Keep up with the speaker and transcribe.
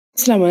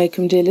Assalamu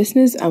alaikum, dear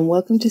listeners, and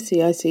welcome to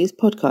CIC's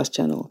podcast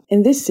channel.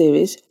 In this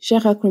series,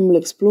 Sheikh Akram will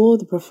explore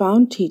the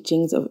profound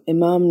teachings of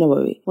Imam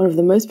Nawawi, one of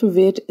the most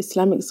revered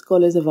Islamic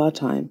scholars of our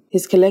time.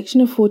 His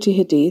collection of 40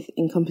 hadith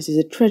encompasses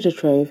a treasure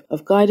trove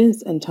of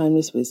guidance and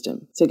timeless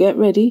wisdom. So get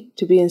ready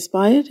to be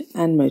inspired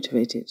and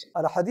motivated.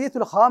 الحديث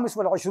الخامس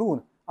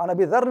والعشرون عن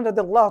أبي ذر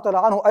رضي الله تعالى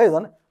عنه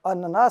أيضا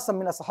أن ناسا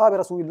من أصحاب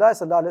رسول الله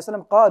صلى الله عليه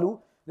وسلم قالوا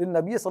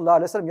للنبي صلى الله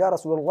عليه وسلم يا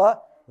رسول الله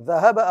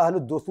ذهب أهل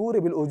الدثور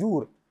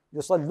بالأجور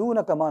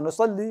يصلون كما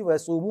نصلي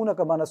ويصومون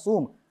كما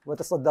نصوم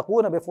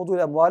ويتصدقون بفضول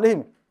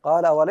أموالهم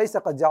قال أوليس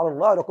قد جعل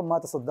الله لكم ما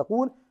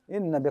تصدقون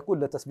إن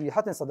بكل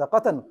تسبيحة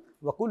صدقة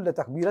وكل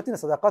تكبيرة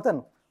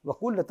صدقة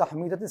وكل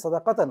تحميدة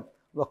صدقة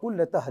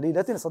وكل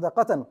تهليلة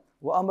صدقة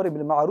وأمر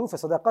بالمعروف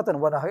صدقة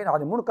ونهي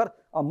عن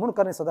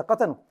منكر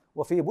صدقة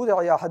وفي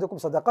بضع أحدكم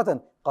صدقة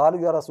قالوا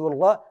يا رسول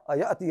الله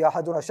أيأتي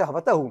أحدنا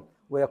شهوته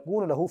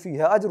ويكون له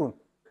فيها أجر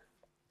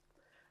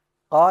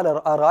قال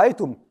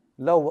أرأيتم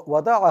لو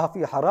وضعها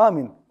في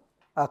حرام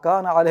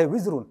أكان عليه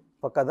وزر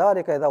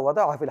فكذلك إذا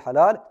وضعها في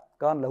الحلال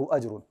كان له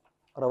أجر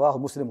رواه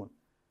مسلم.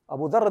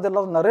 Abu Dharr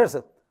radiallahu anhu narrates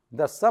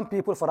that some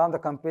people from the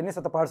companions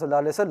of the Prophet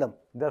sallallahu alaihi wasallam,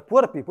 they are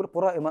poor people,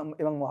 poor Imam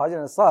Muhajir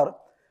and Ansar,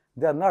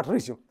 they are not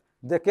rich.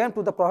 They came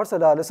to the Prophet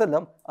sallallahu alaihi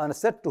wasallam and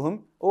said to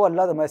him, O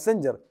Allah the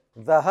Messenger,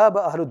 ذهب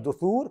أهل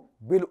الدثور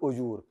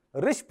بالأجور.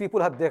 Rich people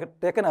have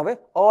taken away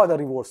all the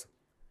rewards.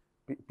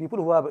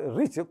 People who are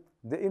rich,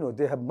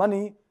 they have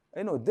money,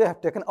 they have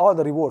taken all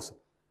the rewards.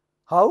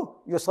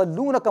 How?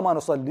 يصلون كما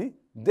نصلي.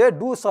 They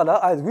do salah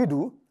as we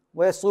do.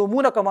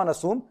 ويصومون كما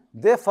نصوم.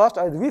 They fast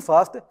as we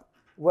fast.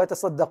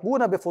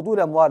 ويتصدقون بفضول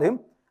أموالهم.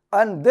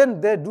 And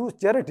then they do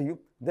charity.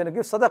 They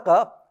give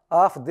sadaqah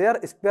of their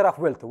spare of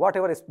wealth.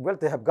 Whatever wealth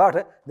they have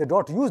got, they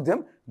don't use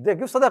them. They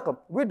give sadaqah.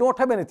 We don't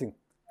have anything.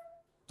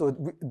 So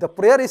the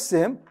prayer is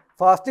same,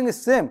 fasting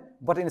is same.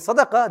 But in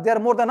sadaqah, they are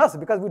more than us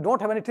because we don't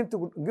have anything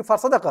to give for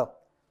sadaqah.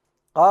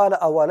 قال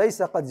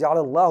أوليس قد جعل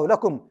الله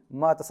لكم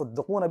ما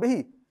تصدقون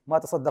به ما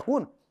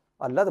تصدقون.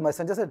 Allah the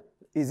Messenger said,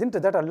 isn't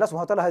that Allah subhanahu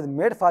wa ta'ala has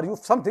made for you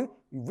something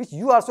which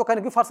you also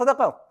can give for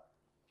sadaqah?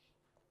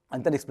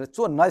 And then explains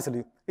so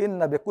nicely,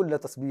 inna bi kulli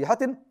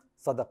tasbihatin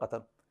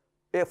sadaqatan.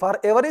 For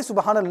every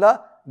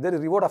subhanallah, there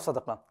is reward of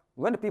sadaqah.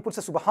 When people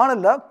say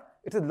subhanallah,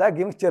 it is like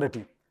giving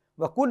charity.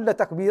 Wa kulli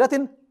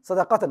takbiratin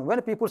sadaqatan.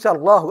 When people say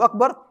Allahu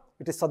Akbar,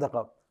 it is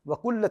sadaqah. Wa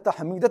kulli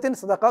tahmidatin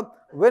sadaqah.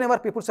 Whenever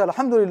people say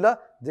alhamdulillah,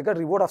 they get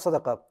reward of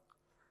sadaqah.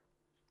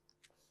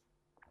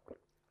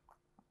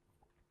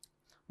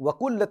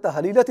 وَكُلَّ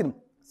تَهْلِيلَةٍ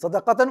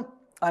صَدَقَةً.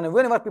 And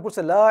whenever people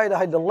say La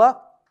ilaha illallah,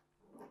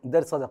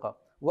 there is sadaqah.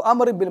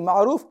 وَأَمْرٍ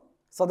بِالْمَعْرُوفِ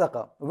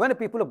صَدَقَةً. When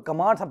people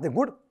command something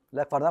good,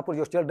 like for example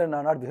your children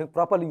are not behaving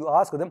properly, you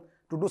ask them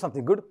to do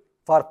something good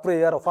for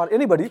prayer or for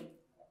anybody,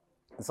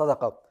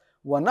 sadaqah.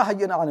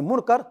 وَنَهْيًا عَنِ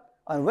الْمُنْكَرِ.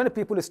 And when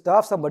people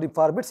stop somebody,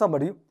 forbid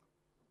somebody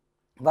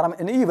from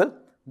an evil,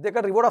 they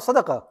get reward of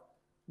sadaqah.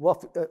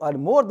 And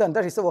more than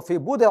that, he said وَفِي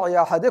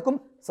بُضِعِ أَحَدِكُمْ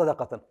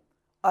صَدَقَةً.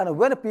 And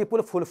when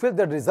people fulfill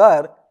their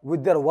desire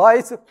with their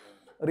wives,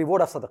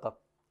 reward of sadaqah.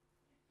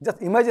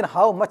 Just imagine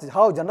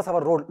how generous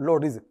our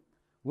Lord is.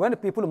 When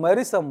people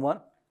marry someone,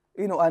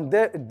 and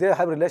they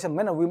have relation,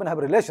 men and women have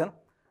relation,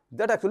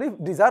 that actually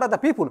desire of the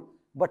people.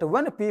 But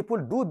when people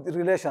do the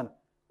relation,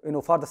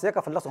 for the sake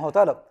of Allah subhanahu wa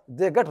ta'ala,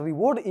 they get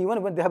reward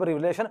even when they have a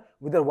relation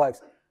with their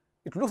wives.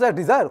 It looks like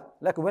desire,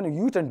 like when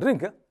you eat and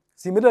drink,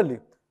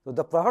 similarly. So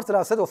the Prophet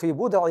said, وَفِي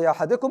بُضَعِ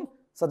أَحَدِكُمْ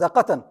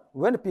صَدَقَةً.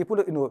 When people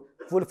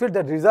fulfill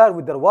their desire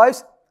with their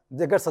wives,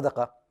 they get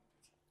sadaqah.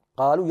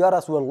 قالوا يا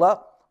رسول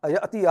الله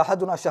أيأتي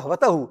أحدنا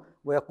شهوته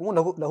ويكون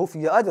له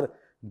فيها أجر.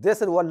 They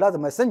said, Allah the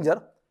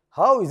Messenger,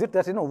 how is it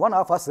that one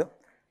of us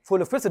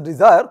fulfills a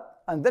desire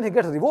and then he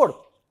gets reward?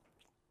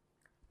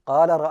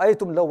 قال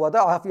رأيتم لو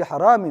وضعها في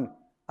حرام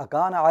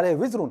أكان عليه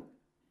وزر.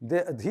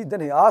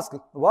 Then he asked,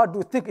 what do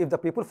you think if the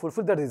people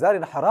fulfill their desire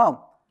in haram,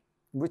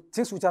 with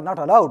things which are not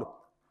allowed,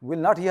 will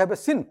not he have a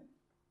sin?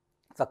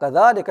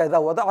 فكذلك إذا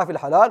وضعها في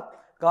الحلال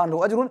كان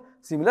له أجر.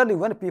 Similarly,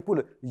 when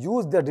people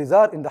use their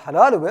desire in the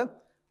halal way,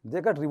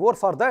 they get reward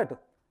for that.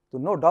 So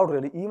no doubt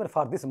really, even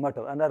for this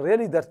matter. And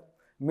really that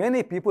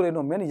many people,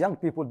 many young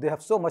people, they are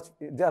so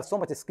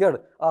much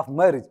scared of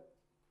marriage.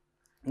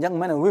 Young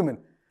men and women.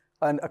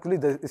 And actually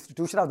the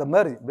institution of the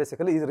marriage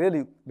basically is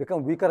really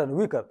become weaker and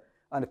weaker.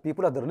 And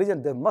people of the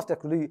religion, they must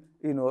actually,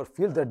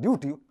 feel their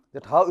duty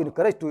that how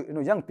encourage to,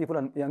 young people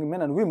and young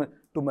men and women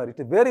to marry. It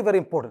is very, very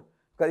important.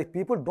 Because if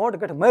people don't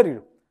get married,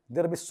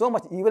 there will be so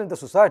much evil in the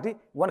society,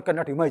 one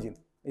cannot imagine,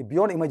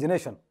 beyond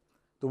imagination.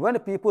 So when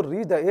people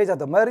reach the age of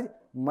the marriage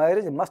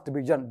must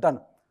be done.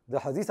 The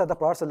hadith of the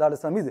Prophet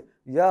ﷺ is,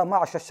 Ya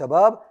ma'asha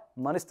shabab,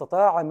 man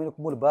istata'a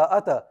minkumul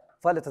ba'ata,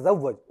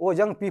 falyatazawwaj. O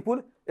young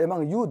people,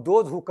 among you,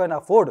 those who can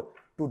afford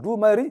to do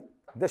marry,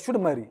 they should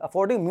marry.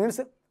 Affording means,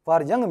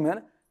 for young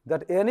men,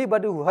 that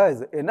anybody who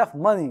has enough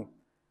money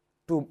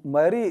to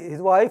marry his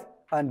wife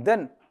and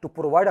then to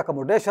provide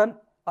accommodation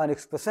and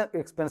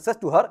expenses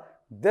to her,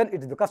 then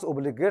it becomes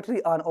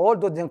obligatory on all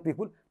those young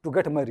people to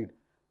get married.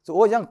 So,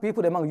 O young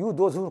people among you,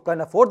 those who can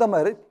afford the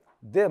marriage,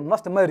 they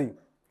must marry.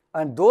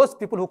 And those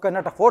people who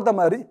cannot afford the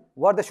marriage,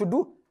 what they should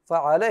do?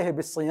 فَعَلَيْهِ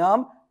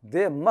بِالصِّيَامِ,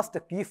 they must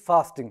keep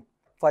fasting.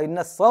 فَإِنَّ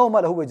الصَّوْمَ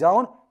لَهُ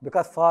وِجَاءٌ,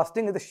 because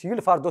fasting is the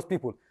shield for those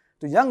people.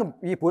 So young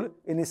people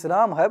in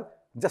Islam have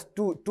just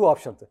two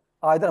options,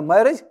 either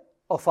marriage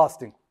or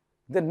fasting.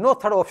 There's no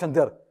third option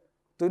there.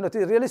 So it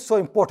is really so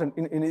important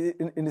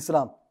in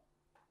Islam.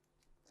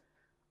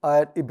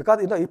 Because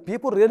if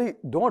people really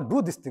don't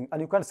do this thing,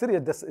 and you can see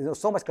there's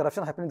so much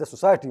corruption happening in the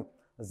society,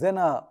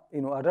 zina,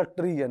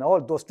 adultery, and all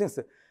those things,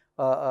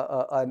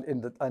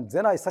 and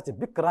zina is such a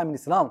big crime in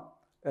Islam,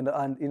 and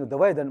the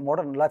way that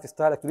modern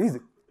lifestyle actually is,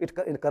 it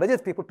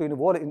encourages people to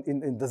involve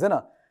in the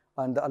zina.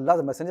 And Allah,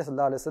 the Messenger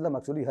sallallahu alaihi wasallam,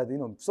 actually had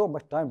so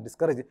much time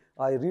discouraged.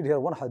 I read here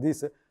one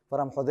hadith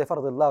from Hudayfa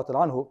radhiyallahu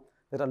ta'ala anhu,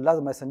 that Allah,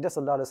 the Messenger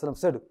sallallahu alaihi wasallam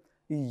said,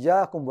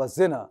 "Iyyakum wa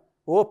zina,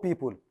 O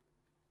people,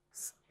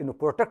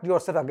 protect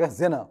yourself against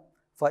zina.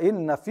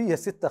 فَإِنَّ فِيهِ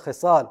سِتَّ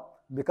خِصَالٍ,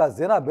 because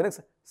zina brings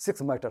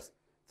 6 matters.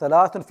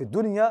 ثَلَاثٌ فِي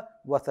الدُّنْيَا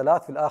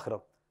وَثَلَاثٌ فِي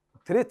الْآخِرَةِ.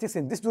 3 things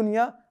in this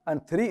dunya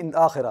and 3 in the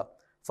akhirah.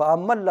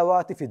 فَأَمَّا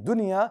اللَّوَاتِ فِي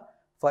الدُّنْيا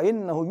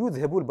فَإِنَّهُ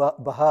يُذْهِبُ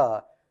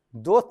الْبَهَاءَ.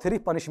 Those 3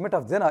 punishment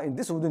of zina in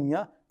this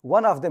dunya,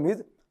 one of them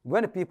is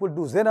when people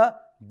do zina,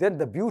 then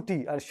the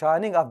beauty and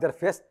shining of their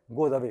face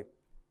goes away.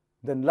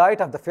 The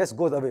light of the face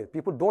goes away.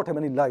 People don't have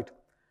any light.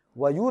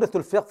 وَيُورِثُ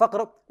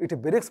الْفَقْرَ, it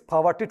brings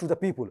poverty to the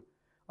people.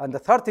 And the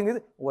third thing is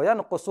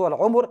وَيَنْقُصُ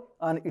الْعُمُرِ,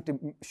 and it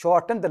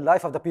shortens the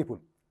life of the people.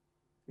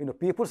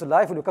 People's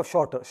life will become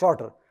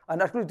shorter.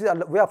 And actually it is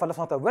the way of Allah subhanahu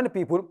wa ta'ala. When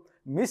people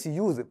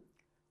misuse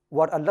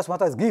what Allah subhanahu wa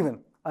ta'ala has given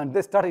and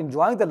they start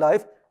enjoying the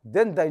life,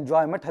 then the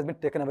enjoyment has been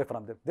taken away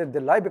from them. Then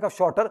the life becomes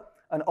shorter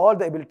and all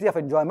the ability of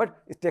enjoyment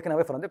is taken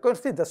away from them. You can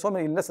see there's so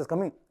many illnesses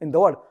coming in the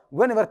world.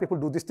 Whenever people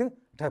do this thing,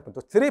 it happens.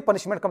 So 3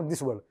 punishments come in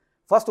this world.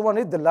 First one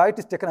is the light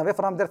is taken away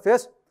from their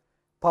face,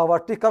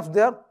 poverty comes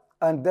there,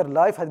 and their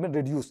life has been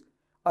reduced.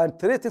 And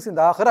 3 things in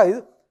the akhirah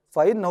is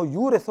فَإِنَّهُ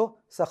يُورِثُ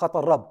سَخَطَ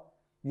الرَّبِّ,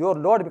 your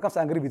Lord becomes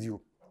angry with you.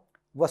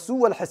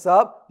 وَسُوءَ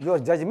الْحِسَابِ, your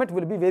judgment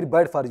will be very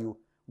bad for you.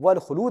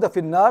 وَالْخُلُودَ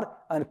فِي النَّارِ,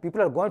 and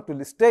people are going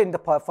to stay in the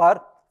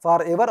fire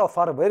forever or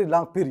for a very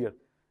long period.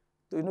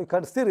 So you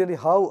can see really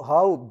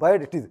how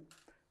bad it is.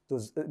 So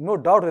no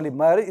doubt really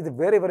marriage is a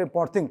very, very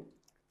important thing.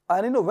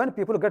 And when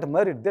people get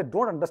married, they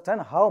don't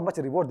understand how much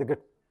reward they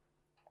get.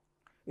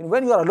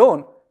 When you are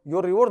alone,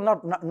 your reward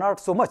not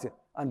so much.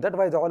 And that's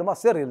why the ulama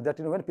say that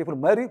when people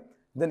marry,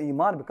 then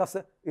iman becomes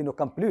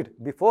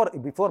complete. Before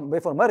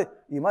marriage,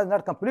 iman is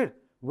not complete.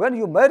 When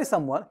you marry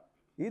someone,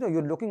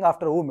 you're looking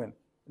after a woman,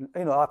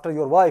 after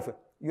your wife,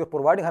 you're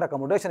providing her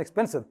accommodation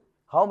expenses.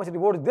 How much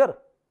reward is there?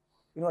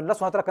 Allah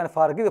subhanahu wa ta'ala can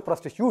forgive a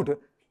prostitute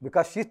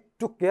because she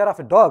took care of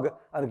a dog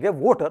and gave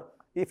water.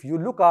 If you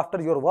look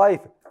after your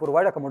wife,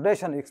 provide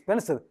accommodation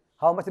expenses,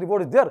 how much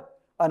reward is there?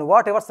 And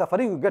whatever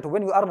suffering you get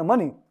when you earn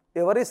money,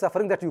 every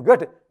suffering that you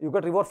get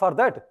reward for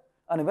that.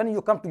 And when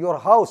you come to your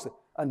house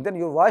and then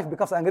your wife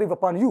becomes angry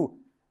upon you,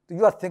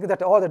 you are thinking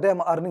that all the day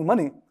I'm earning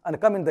money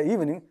and come in the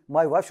evening,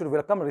 my wife should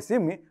welcome and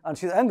receive me, and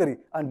she's angry,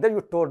 and then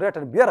you tolerate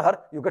and bear her,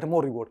 you get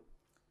more reward.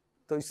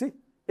 So you see,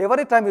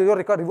 every time your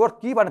reward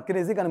keep on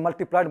increasing and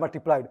multiplied.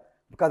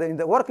 Because in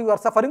the work you are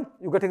suffering,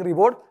 you getting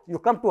reward. You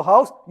come to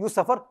house, you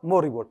suffer,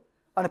 more reward.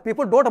 And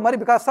people don't marry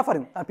because of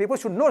suffering. And people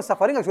should know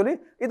suffering actually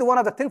is one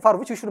of the things for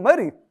which you should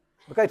marry,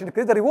 because it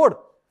increases the reward.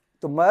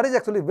 So marriage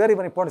actually very,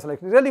 very important. Like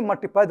really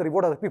multiply the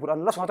reward of the people.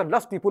 Allah subhanahu wa ta'ala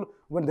loves people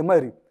when they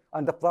marry.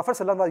 And the Prophet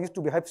sallallahu alaihi wasallam used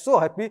to be so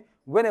happy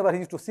whenever he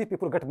used to see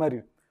people get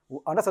married.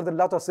 Anas sallallahu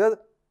alaihi wasallam says,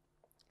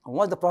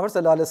 once the Prophet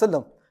sallallahu alaihi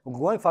wasallam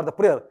going for the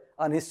prayer,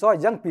 and he saw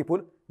young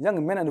people,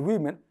 young men and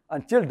women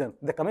and children,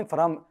 they coming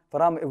from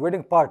a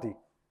wedding party,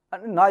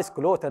 and nice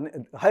clothes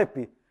and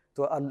happy.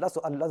 So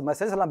Allah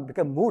Messenger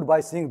became moved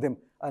by seeing them,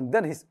 and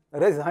then he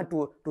raised his hand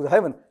to the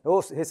heaven.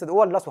 He said, "Oh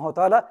Allah subhanahu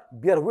wa ta'ala,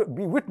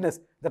 be witness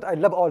that I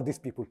love all these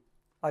people.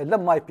 I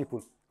love my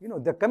people.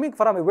 They're coming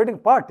from a wedding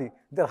party.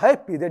 They're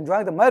happy. They're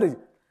enjoying the marriage.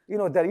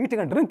 They're eating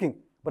and drinking.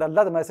 But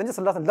Allah, the Messenger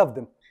sallallahu alaihi wasallam, loved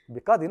them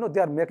because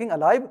they are making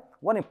alive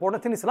one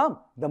important thing in Islam,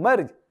 the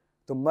marriage.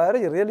 So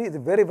marriage really is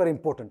very, very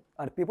important,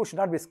 and people should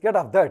not be scared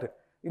of that.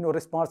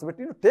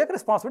 Responsibility. Take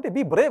responsibility.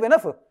 Be brave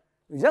enough.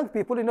 Young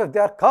people, if they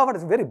are covered,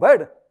 it's very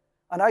bad.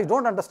 And I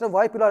don't understand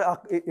why people are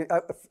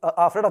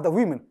afraid of the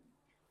women.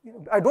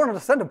 I don't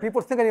understand.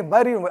 People think I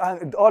marry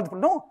all.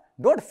 No,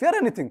 don't fear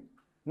anything.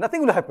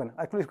 Nothing will happen.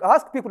 Actually,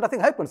 ask people, nothing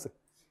happens.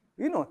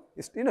 Human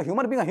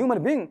being, a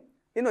human being.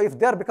 If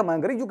they are become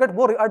angry, you get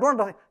more.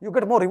 You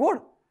get more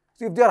reward.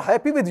 So if they are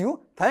happy with you,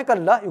 thank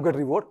Allah, you get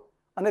reward.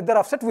 And if they are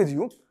upset with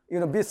you,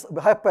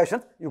 have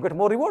patience, you get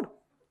more reward.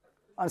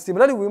 And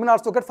similarly, women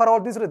also get for all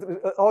these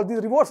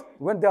rewards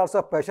when they also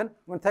have passion.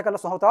 When thank Allah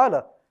subhanahu wa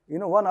ta'ala.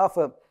 One of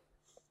a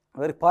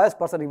very pious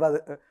person, he was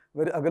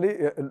very ugly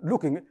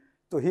looking.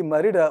 So he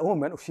married a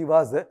woman. She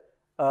was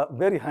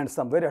very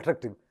handsome, very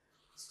attractive.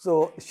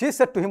 So she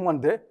said to him one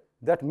day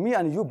that me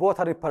and you both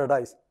are in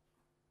paradise.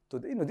 So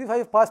this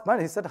was a past man.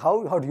 He said,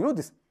 how do you know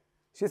this?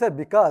 She said,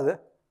 because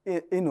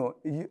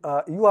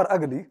you are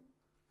ugly,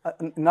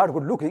 not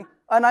good looking,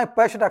 and I'm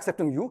passionate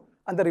accepting you,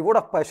 and the reward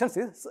of patience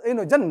is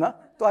Jannah,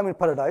 so I'm in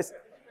paradise.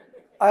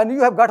 and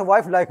you have got a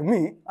wife like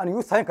me, and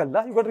you thank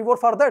Allah, you get reward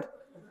for that.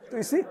 So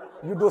you see,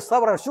 you do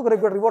sabr and shukr, you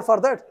get reward for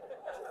that.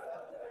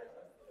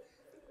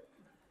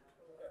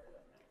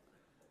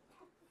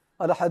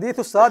 الحديث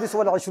السادس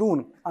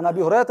والعشرون عن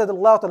أبي هريرة رضي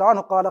الله تعالى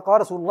عنه قال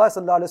قال رسول الله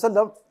صلى الله عليه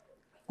وسلم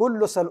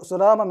كل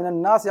سلامة من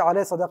الناس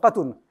عليه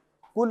صدقة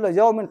كل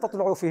يوم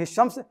تطلع فيه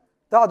الشمس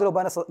تعدل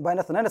بين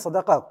اثنين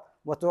صدقة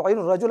وتعين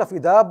الرجل في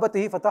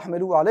دابته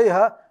فتحمله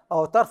عليها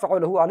أو ترفع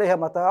له عليها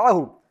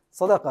متاعه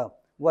صدقة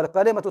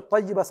والكلمة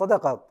الطيبة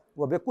صدقة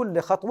وبكل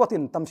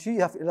خطوة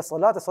تمشيها إلى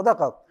الصلاة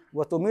صدقة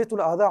وتميت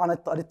الأذى عن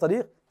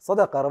الطريق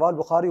صدقة رواه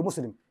البخاري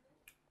ومسلم.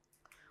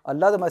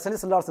 Allah the Messenger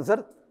صلى الله عليه وسلم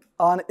said,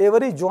 on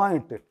every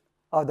joint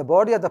of the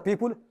body of the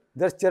people,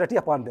 there's charity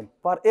upon them.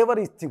 For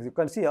everything, you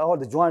can see all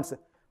the joints.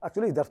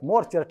 Actually, there's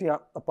more charity,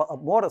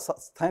 more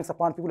thanks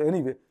upon people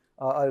anyway.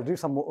 I'll read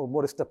some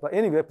more stuff.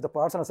 Anyway, the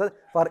Prophet says,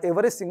 for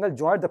every single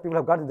joint the people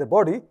have got in their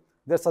body,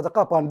 there's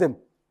sadaqah upon them.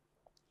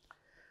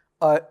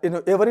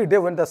 Every day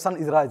when the sun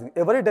is rising,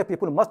 every day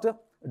people must do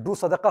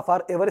sadaqah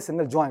for every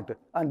single joint.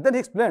 And then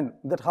he explained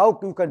that how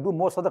you can do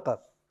more sadaqah.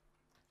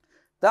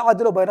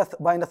 تَعَدِلُ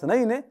بَيْنَ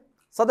اثْنَيْنِ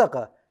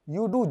sadaqah.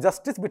 You do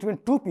justice between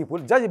two people,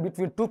 judge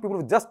between two people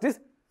with justice,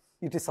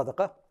 it is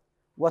sadaqah.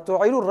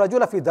 وَتُعِينُ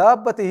الرَّجُلَ فِي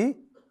دَابَّتِهِ,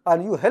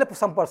 and you help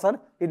some person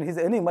in his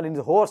animal, in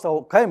his horse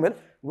or camel,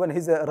 when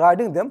he's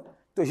riding them,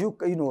 so you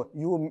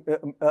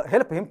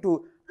help him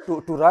to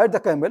ride the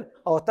camel,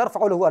 or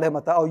تَرْفَعُ لَهُ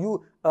عَلَيْهِ مَتَاعَهُ, or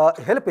you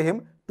help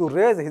him to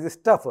raise his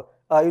stuff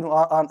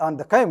on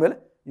the camel,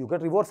 you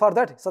get reward for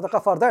that,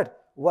 sadaqah for that.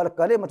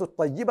 وَالْكَلِمَةُ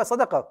الطَّيِّبَ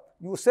sadaqah.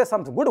 You say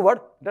some good word,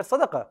 that's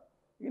sadaqah.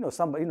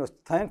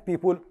 Thank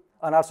people,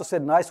 and also say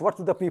nice words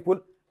to the people.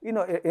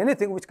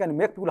 Anything which can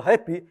make people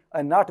happy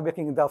and not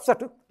making them upset,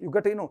 you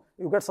get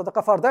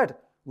sadaqah for that.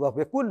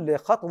 وَبِكُلِّ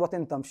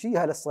خَطْوَةٍ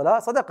تَمْشِيهَا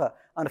لِلصَّلَاةِ صَدَقَةً.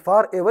 And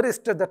for every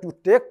step that you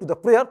take to the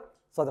prayer,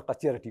 sadaqah,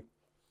 charity.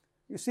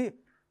 You see,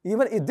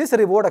 even if this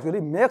reward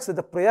actually makes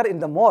the prayer in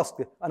the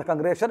mosque and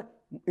congregation,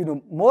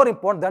 more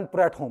important than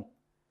prayer at home.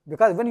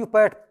 Because when you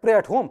pray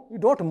at home, you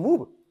don't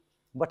move.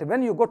 But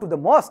when you go to the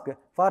mosque,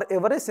 for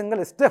every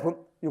single step,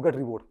 you get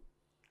reward.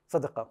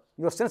 Sadaqah.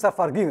 Your sins are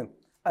forgiven.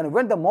 And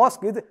when the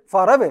mosque is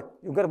far away,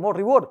 you get more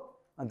reward.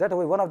 And that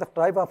way, one of the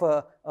tribe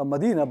of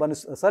Medina, Banu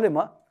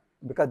Salima,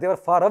 because they were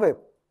far away,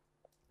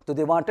 so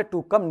they wanted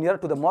to come near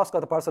to the mosque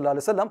of the Prophet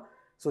ﷺ,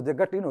 so they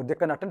they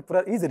can attend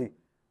prayer easily.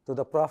 So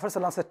the Prophet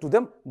ﷺ said to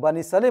them,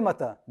 Bani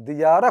Salimata,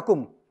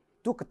 diyarakum,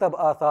 tuktab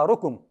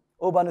atharukum.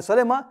 O Bani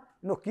Salima,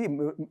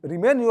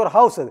 remain in your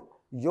houses.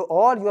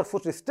 All your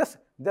footsteps,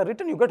 they are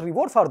written, you get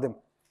reward for them.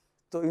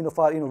 So,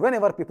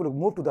 whenever people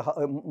move to the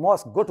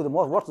mosque, go to the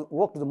mosque,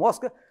 walk to the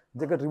mosque,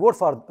 they get reward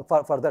for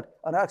that.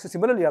 And actually,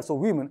 similarly, also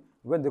women,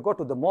 when they go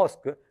to the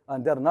mosque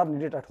and they are not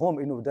needed at home,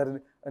 there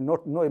is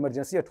no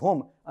emergency at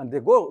home, and they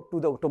go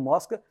to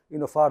mosque,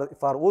 for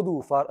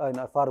wudu,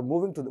 for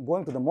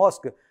going to the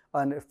mosque,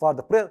 and for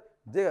the prayer,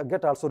 they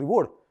get also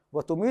reward.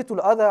 وَتُمِيتُ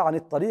الْأَذَى عَنِ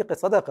الطَّرِيقِ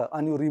صَدَقَةً.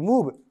 And you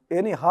remove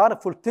any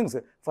harmful things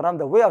from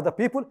the way of the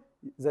people,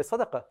 there is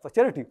sadaqah, for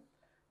charity.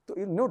 So,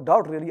 no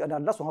doubt really, and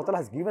Allah subhanahu wa ta'ala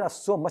has given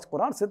us so much.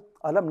 Quran said,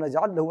 أَلَمْ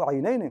نَجْعَلْ لَهُ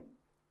عَيْنَيْنِ.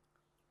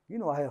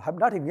 I have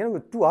not given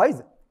you 2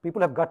 eyes.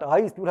 People have got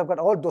eyes, people have got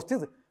all those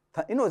things.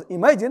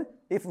 Imagine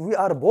if we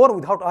are born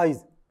without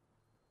eyes,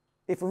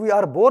 if we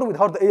are born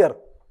without the ear,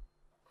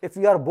 if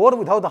we are born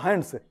without the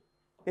hands,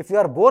 if we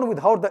are born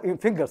without the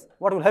fingers,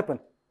 what will happen?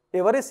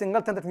 Every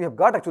single thing that we have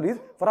got actually is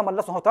from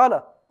Allah subhanahu wa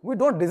ta'ala. We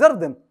don't deserve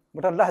them,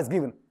 but Allah has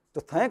given.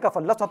 To thank of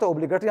Allah subhanahu wa ta'ala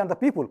obligatory on the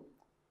people.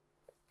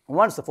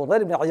 Once,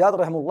 Fudayl ibn Iyad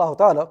rahimahullah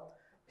ta'ala,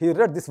 he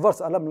read this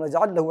verse, Alam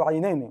naj'al lahu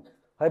aynayni.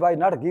 Have I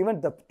not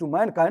given to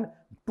mankind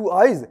 2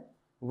 eyes?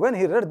 When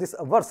he read this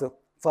verse,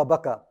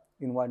 فَبَكَى,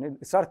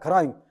 he started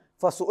crying.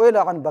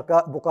 فَسُئِلَ عَنْ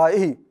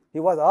بُكَائِهِ. He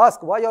was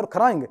asked, why you are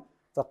crying?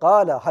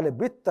 فَقَالَ هَلْ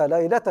بِتَّ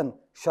لَيْلَةً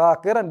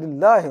شَاكِرًا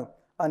لِلَّهِ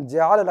أَنْ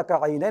جَعَلَ لَكَ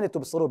عَيْنَيْنِ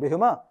تُبْصِرُ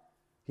بِهِمَا.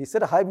 He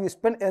said, have you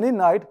spent any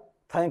night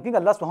thanking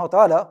Allah subhanahu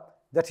wa ta'ala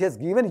that He has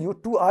given you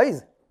 2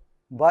 eyes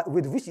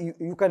with which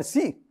you can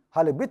see?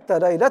 هَلْ بِتَّ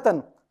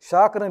لَيْلَةً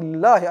شَاكِرًا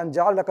لِلَّهِ أَنْ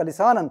جَعَلَ لَكَ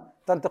لِسَانًا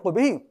تَنْتِقُ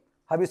بِهِ.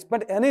 Have you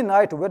spent any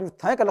night where you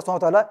thank Allah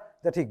subhanahu wa ta'ala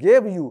that He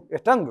gave you a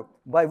tongue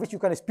by which you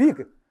can speak?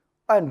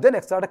 And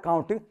then started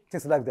counting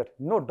things like that.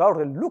 No doubt,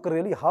 look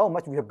really how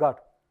much we have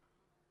got.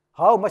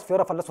 How much fear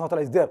of Allah subhanahu wa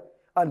ta'ala is there.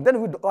 And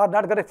then we are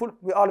not grateful.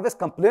 We always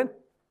complain.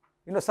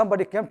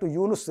 Somebody came to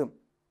Yunus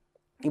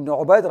ibn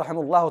Ubayd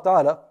rahimahullah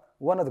ta'ala,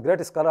 one of the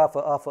greatest scholars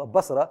of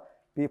Basra.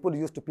 People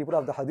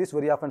of the hadith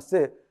very often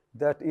say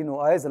that,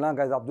 as long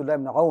as Abdullah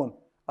ibn Aoun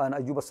and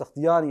Ayyub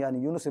al-Sakhtiyani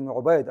and Yunus ibn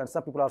Ubayd, and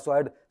some people also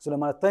add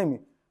Sulaiman al-Taymi,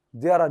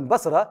 they are in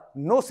Basra.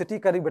 No city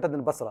can be better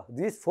than Basra.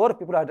 These 4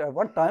 people at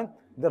one time,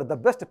 they are the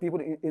best people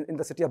in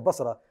the city of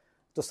Basra.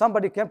 So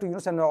somebody came to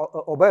Yunus ibn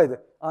Ubayd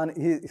and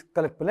he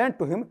complained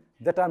to him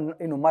that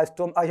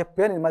I have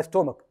pain in my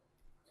stomach.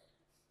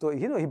 So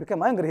he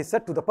became angry. He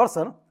said to the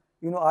person,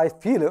 I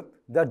feel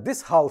that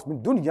this house,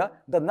 dunya,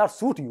 does not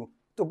suit you.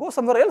 So go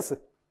somewhere else.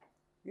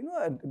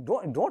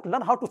 Don't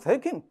learn how to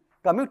thank him.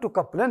 Coming to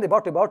complain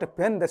about a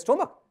pain in the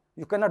stomach.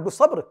 You cannot do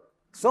sabr.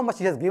 So much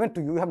He has given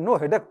to you. You have no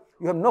headache.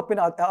 You have no pain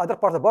in other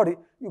parts of the body.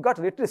 You got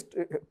a little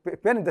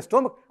pain in the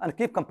stomach and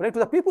keep complaining to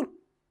the people.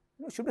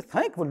 You should be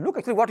thankful. Look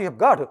actually what you have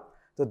got.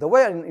 So the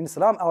way in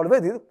Islam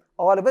always is,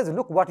 always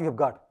look what you have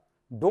got.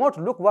 Don't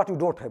look what you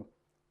don't have.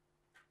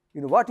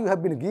 What you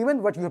have been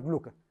given, what you have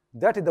looked.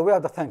 That is the way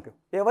of the thank.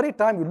 Every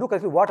time you look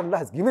at what Allah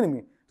has given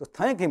me, to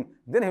thank Him,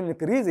 then He will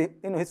increase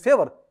in His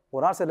favor.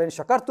 Quran says,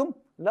 لَإِن شَكَرْتُمْ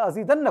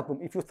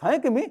لَأَزِيدَنَّكُمْ. If you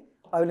thank me,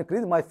 I will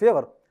increase my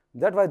favor.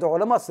 That's why the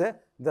ulama say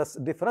the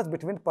difference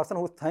between person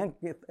who is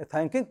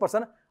thanking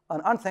person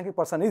and unthanking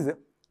person is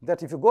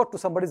that if you go to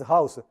somebody's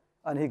house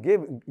and he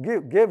gave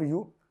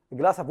you a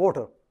glass of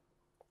water,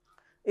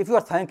 if you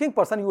are thanking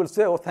person, you will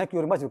say, oh, thank you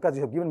very much because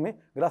you have given me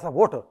a glass of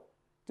water.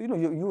 So,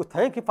 you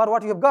thank him for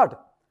what you have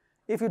got.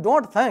 If you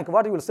don't thank,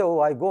 what you will say, oh,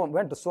 I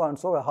went to so and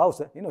so a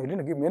house, he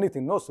didn't give me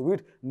anything, no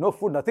sweet, no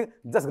food, nothing,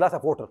 just glass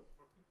of water.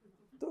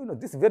 So,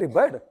 this is very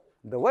bad.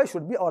 The way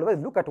should be always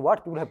look at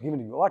what people have given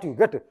you, what you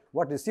get,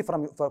 what you receive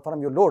from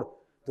your Lord.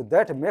 So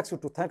that makes you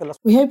to thank Allah.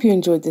 We hope you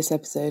enjoyed this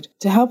episode.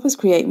 To help us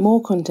create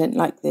more content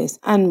like this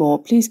and more,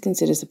 please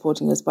consider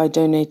supporting us by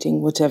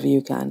donating whatever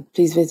you can.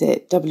 Please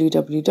visit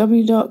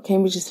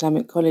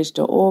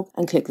www.cambridgeislamiccollege.org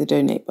and click the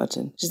donate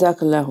button.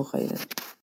 Jazakallahu khairan.